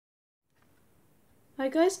Hi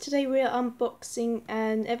guys, today we're unboxing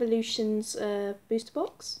an Evolutions booster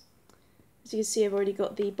box. As you can see, I've already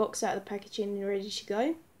got the box out of the packaging and ready to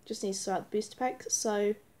go. Just need to start the booster pack.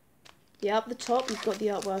 So yeah, up the top you've got the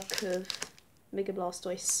artwork of Mega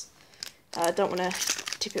Blastoise. I don't want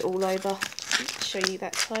to tip it all over to show you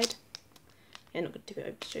that side. Yeah, not going to tip it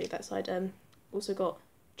over to show you that side. Also got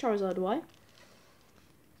Charizard Y,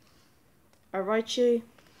 a Raichu,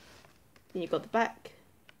 then you've got the back,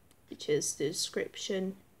 which is the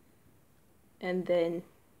description, and then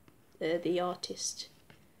the artist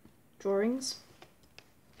drawings,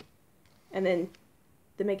 and then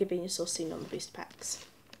the Mega Venusaur seen on the booster packs.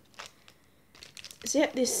 So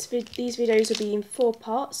yeah, these videos will be in 4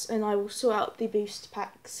 parts, and I will sort out the booster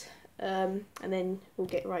packs, and then we'll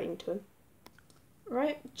get right into them.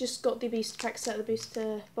 Right, just got the booster packs out of the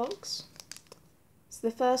booster box. So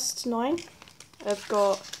the first 9, I've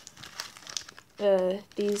got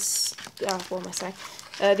these, what am I saying?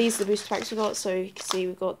 These are the booster packs we've got, so you can see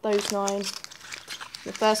we've got those 9.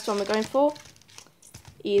 The first one we're going for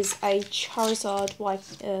is a Charizard Y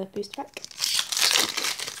booster pack.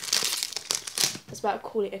 I was about to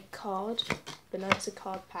call it a card, but no, it's a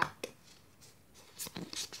card pack.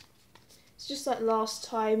 It's just like last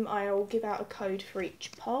time, I'll give out a code for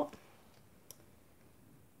each part.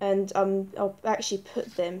 And I'll actually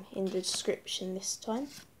put them in the description this time.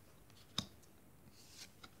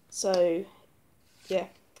 So yeah,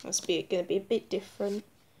 that's going to be a bit different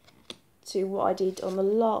to what I did on the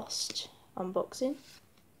last unboxing.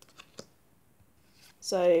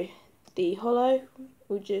 So the holo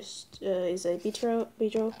will just is a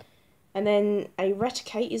Beedrill, and then a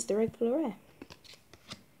Cherrycake is the regular rare,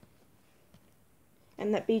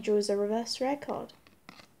 and that Beedrill is a reverse rare card.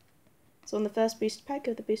 So on the first booster pack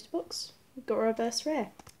of the booster box, we've got a reverse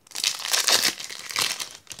rare.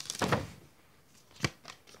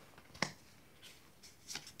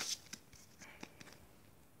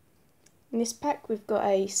 In this pack we've got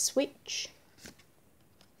a Switch,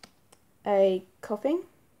 a Coughing,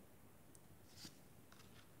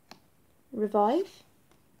 Revive,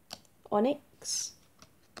 Onyx,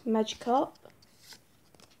 Magikarp,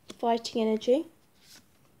 Fighting Energy,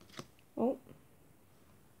 oh,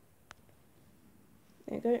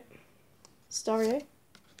 there you go, Stario,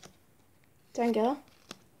 Dangar,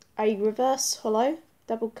 a reverse holo,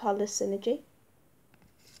 double colourless energy,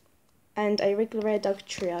 and a regular rare Doug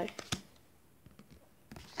Trio.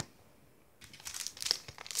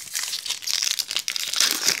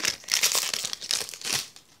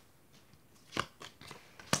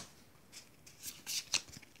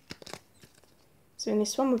 So in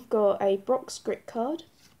this one we've got a Brock's Grit card,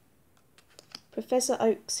 Professor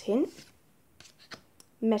Oak's Hint,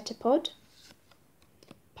 Metapod,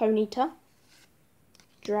 Ponyta,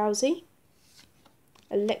 Drowsy,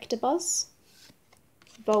 Electabuzz,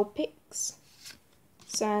 Vulpix,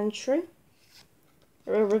 Sandshrew,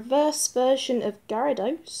 a reverse version of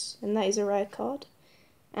Gyarados, and that is a rare card,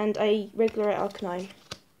 and a regular Arcanine.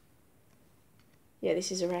 Yeah,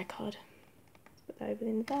 this is a rare card. Let's put that over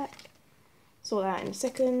in the back. Sort that out in a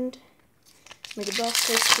second. Mega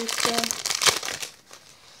Blastoise booster.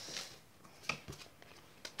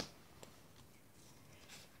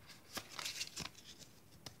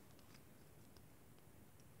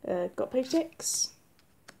 Got Pokedex,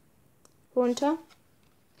 Haunter,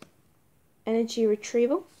 Energy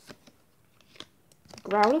Retrieval,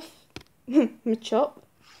 Growlithe, Machop,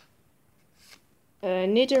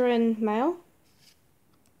 Nidoran Male,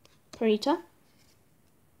 Ponyta,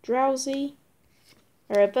 Drowsy,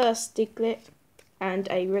 a reverse Diglett, and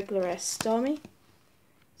a regular Starmie.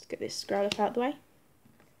 Let's get this Growlithe out of the way.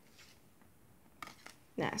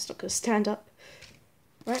 Nah, it's not going to stand up.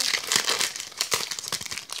 Right.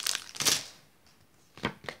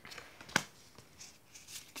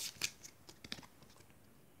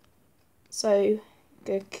 So,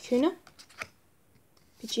 go Kakuna,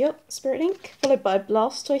 Pidgeot, Spirit Link, followed by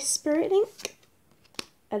Blastoise Spirit Link,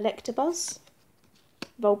 Electabuzz,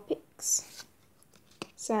 Vulpix,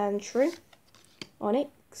 Sandshrew,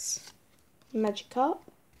 Onyx, Magikarp,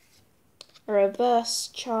 a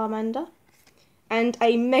reverse Charmander, and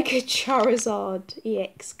a Mega Charizard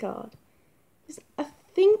EX card. I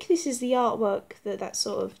think this is the artwork that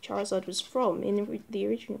sort of Charizard was from in the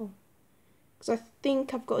original. Because I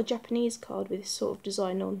think I've got a Japanese card with this sort of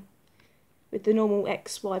design on, with the normal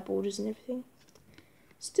XY borders and everything.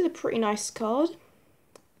 Still a pretty nice card.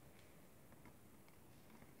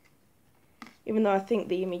 Even though I think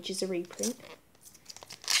the image is a reprint.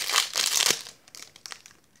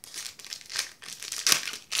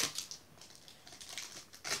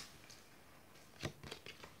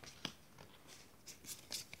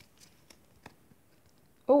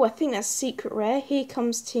 Oh, I think that's secret rare. Here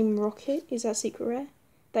comes Team Rocket. Is that secret rare?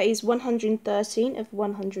 That is 113 of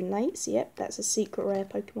 108. So yep, that's a secret rare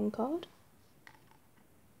Pokemon card.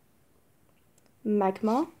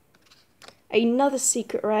 Magmar. Another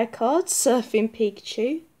secret rare card, Surfing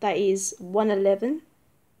Pikachu. That is 111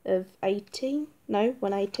 of 18. No,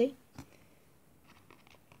 180.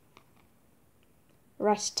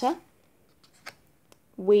 Rattata.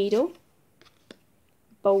 Weedle.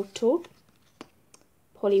 Voltorb.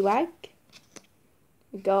 Poliwag.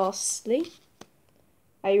 Ghastly.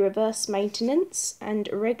 A reverse maintenance, and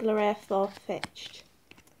a regular air far-fetched.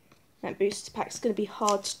 That booster pack's going to be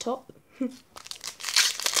hard to top.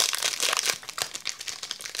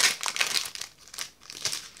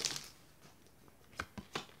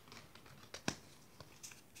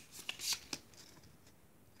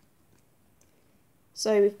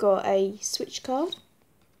 So we've got a switch card,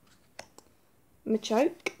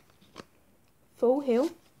 Machoke, Full Heal,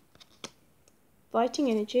 Fighting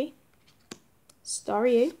Energy,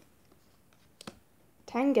 Staryu,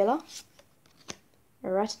 Tangela,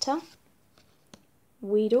 Rattata,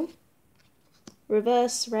 Weedle,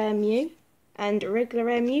 Reverse Rare Mew, and Regular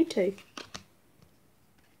Rare Mewtwo.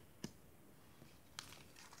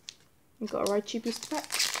 We've got a Raichu booster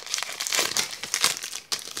pack.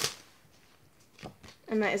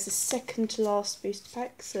 And that is the second to last booster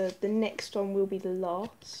pack, so the next one will be the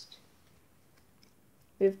last.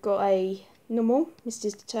 We've got a normal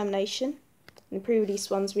Mr. Determination. In the pre-release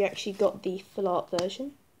ones we actually got the full art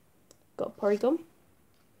version. Got Porygon,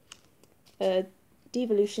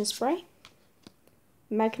 Devolution Spray,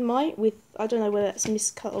 Magnemite with, I don't know whether that's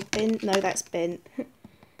miscut or bent. No, that's bent.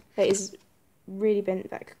 That is really bent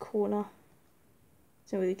back corner.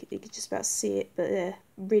 So you could just about see it, but yeah,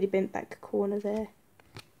 really bent back corner there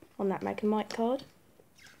on that Magnemite card.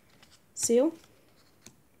 Seal,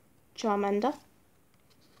 Charmander,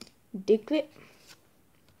 Diglett,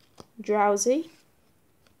 Drowsy,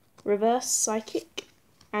 Reverse Psychic,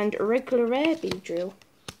 and regular rare Beedrill.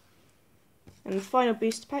 And the final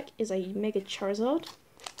booster pack is a Mega Charizard.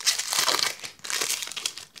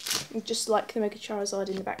 Just like the Mega Charizard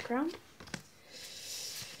in the background.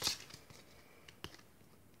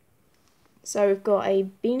 So we've got a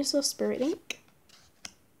Venusaur Spirit Link,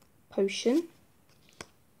 Potion,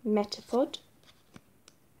 Metapod,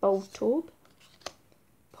 Voltorb,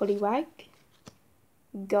 Poliwag,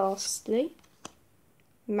 Ghastly,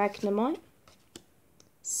 Magnemite,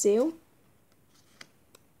 Seal,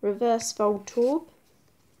 Reverse Voltorb,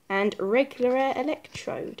 and regular rare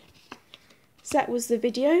Electrode. So that was the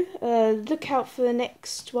video. Look out for the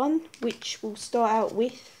next one, which will start out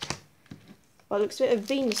with, well, it looks a bit of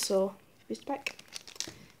Venusaur booster pack.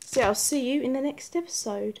 So I'll see you in the next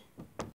episode.